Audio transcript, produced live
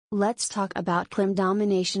Let's talk about KLIM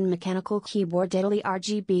Domination mechanical keyboard. Italy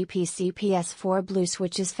RGB PC PS4 blue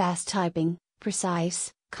switches, fast typing,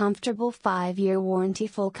 precise, comfortable, 5-year warranty,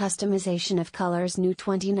 full customization of colors, new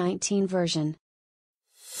 2019 version.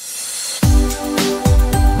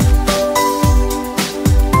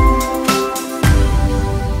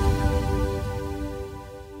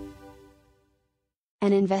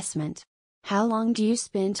 An investment. How long do you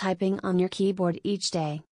spend typing on your keyboard each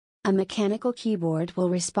day? A mechanical keyboard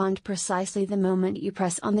will respond precisely the moment you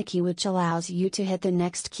press on the key, which allows you to hit the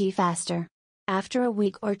next key faster. After a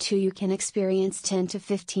week or two, you can experience 10 to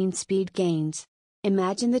 15 speed gains.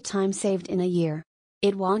 Imagine the time saved in a year.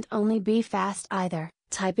 It won't only be fast either,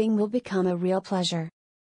 typing will become a real pleasure.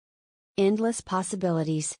 Endless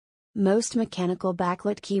possibilities. Most mechanical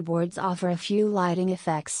backlit keyboards offer a few lighting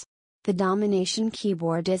effects. The Domination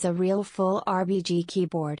keyboard is a real full RGB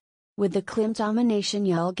keyboard. With the KLIM Domination,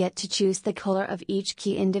 you'll get to choose the color of each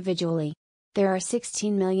key individually. There are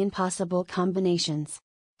 16 million possible combinations.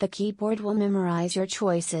 The keyboard will memorize your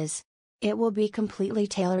choices. It will be completely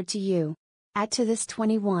tailored to you. Add to this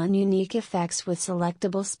 21 unique effects with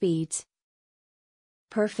selectable speeds.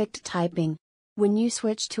 Perfect typing. When you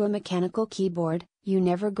switch to a mechanical keyboard, you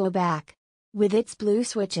never go back. With its blue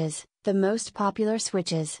switches, the most popular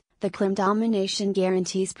switches, the KLIM Domination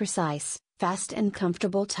guarantees precise, fast and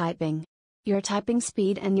comfortable typing. Your typing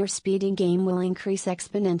speed and your speeding game will increase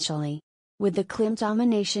exponentially. With the KLIM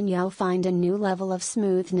Domination, you'll find a new level of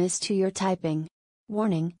smoothness to your typing.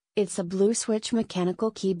 Warning, it's a blue switch mechanical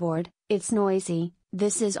keyboard, it's noisy,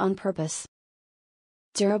 this is on purpose.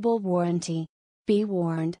 Durable warranty. Be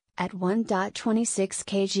warned, at 1.26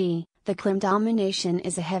 kg, the KLIM Domination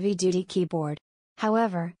is a heavy-duty keyboard.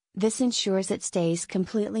 However, this ensures it stays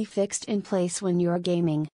completely fixed in place when you're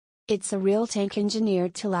gaming. It's a real tank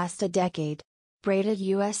engineered to last a decade. Braided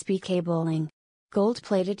USB cabling.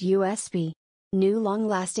 Gold-plated USB. New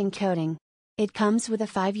long-lasting coating. It comes with a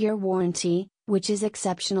 5-year warranty, which is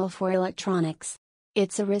exceptional for electronics.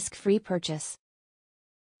 It's a risk-free purchase.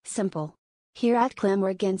 Simple. Here at KLIM, we're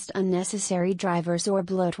against unnecessary drivers or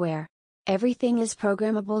bloatware. Everything is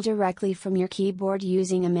programmable directly from your keyboard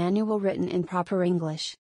using a manual written in proper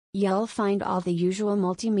English. You'll find all the usual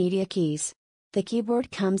multimedia keys. The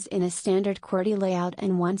keyboard comes in a standard QWERTY layout,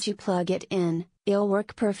 and once you plug it in, it'll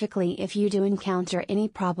work perfectly. If you do encounter any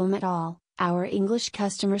problem at all, our English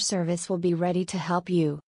customer service will be ready to help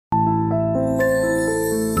you.